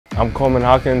I'm Coleman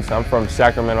Hawkins. I'm from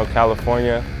Sacramento,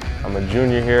 California. I'm a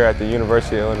junior here at the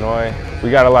University of Illinois.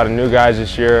 We got a lot of new guys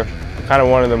this year. I'm kind of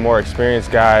one of the more experienced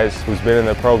guys who's been in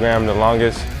the program the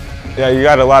longest. Yeah, you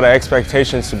got a lot of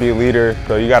expectations to be a leader.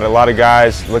 So you got a lot of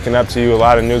guys looking up to you, a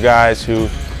lot of new guys who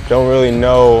don't really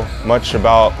know much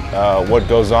about what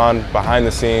goes on behind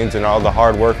the scenes and all the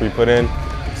hard work we put in.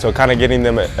 So kind of getting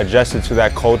them adjusted to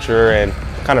that culture and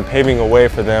kind of paving a way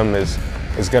for them is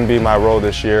going to be my role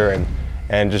this year,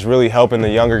 and just really helping the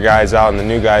younger guys out and the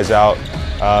new guys out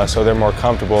so they're more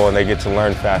comfortable and they get to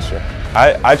learn faster.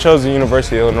 I chose the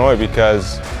University of Illinois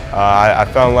because I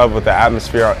fell in love with the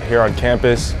atmosphere here on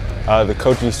campus. The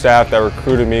coaching staff that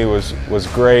recruited me was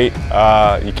great.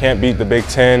 You can't beat the Big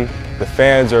Ten. The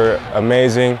fans are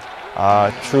amazing,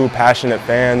 true passionate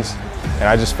fans, and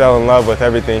I just fell in love with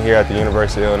everything here at the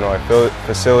University of Illinois.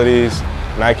 Facilities,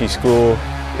 Nike school,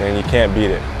 and you can't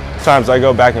beat it. Sometimes I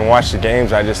go back and watch the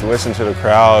games, I just listen to the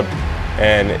crowd,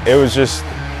 and it was just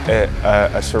a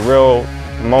surreal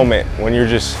moment when you're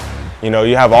just, you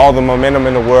have all the momentum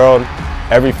in the world,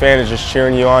 every fan is just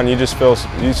cheering you on, you just feel,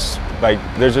 like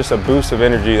there's just a boost of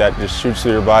energy that just shoots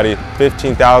through your body.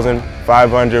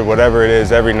 15,500, whatever it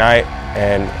is, every night,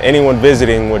 and anyone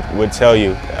visiting would tell you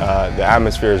the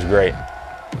atmosphere is great.